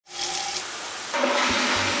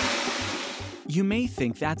You may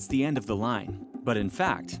think that's the end of the line, but in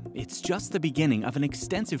fact, it's just the beginning of an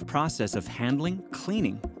extensive process of handling,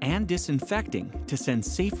 cleaning, and disinfecting to send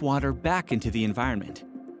safe water back into the environment.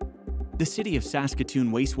 The City of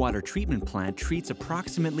Saskatoon Wastewater Treatment Plant treats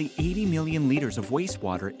approximately 80 million liters of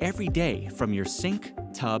wastewater every day from your sink,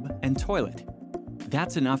 tub, and toilet.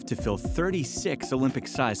 That's enough to fill 36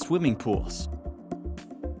 Olympic-sized swimming pools.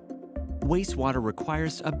 Wastewater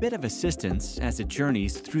requires a bit of assistance as it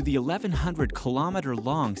journeys through the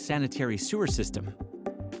 1,100-kilometer-long sanitary sewer system.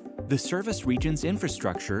 The service region's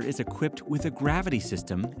infrastructure is equipped with a gravity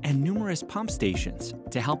system and numerous pump stations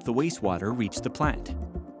to help the wastewater reach the plant.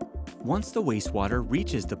 Once the wastewater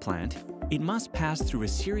reaches the plant, it must pass through a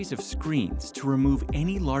series of screens to remove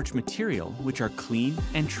any large material which are cleaned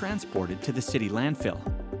and transported to the city landfill.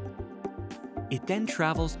 It then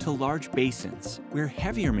travels to large basins where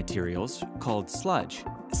heavier materials, called sludge,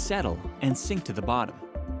 settle and sink to the bottom.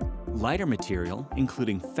 Lighter material,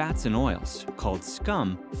 including fats and oils, called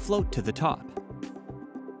scum, float to the top.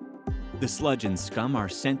 The sludge and scum are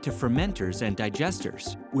sent to fermenters and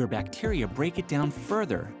digesters, where bacteria break it down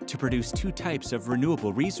further to produce two types of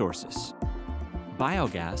renewable resources: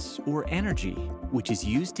 biogas, or energy, which is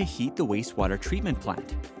used to heat the wastewater treatment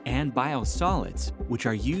plant, and biosolids, which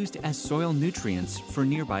are used as soil nutrients for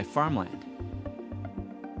nearby farmland.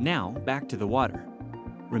 Now, back to the water.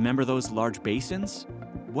 Remember those large basins?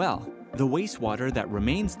 Well, the wastewater that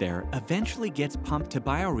remains there eventually gets pumped to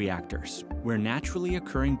bioreactors, where naturally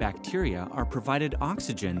occurring bacteria are provided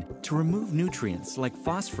oxygen to remove nutrients like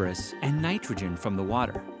phosphorus and nitrogen from the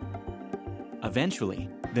water. Eventually,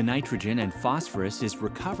 the nitrogen and phosphorus is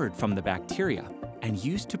recovered from the bacteria and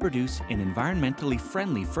used to produce an environmentally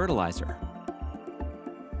friendly fertilizer.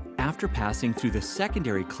 After passing through the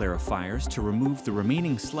secondary clarifiers to remove the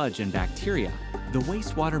remaining sludge and bacteria, the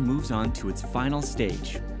wastewater moves on to its final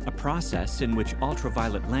stage, a process in which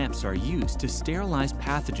ultraviolet lamps are used to sterilize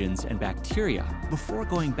pathogens and bacteria before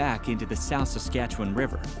going back into the South Saskatchewan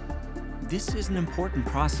River. This is an important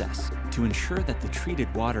process to ensure that the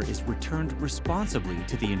treated water is returned responsibly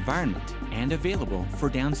to the environment and available for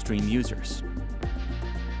downstream users.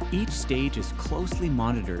 Each stage is closely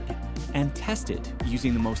monitored and tested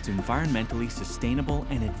using the most environmentally sustainable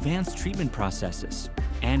and advanced treatment processes,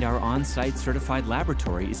 and our on-site certified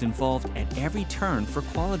laboratory is involved at every turn for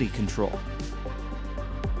quality control.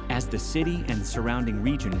 As the city and surrounding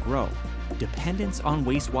region grow, dependence on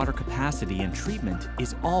wastewater capacity and treatment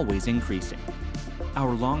is always increasing.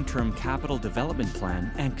 Our long-term capital development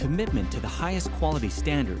plan and commitment to the highest quality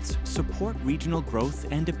standards support regional growth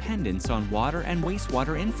and dependence on water and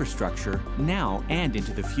wastewater infrastructure now and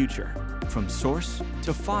into the future, from source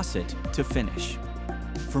to faucet to finish.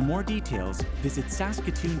 For more details, visit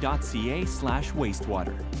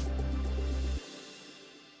saskatoon.ca/wastewater.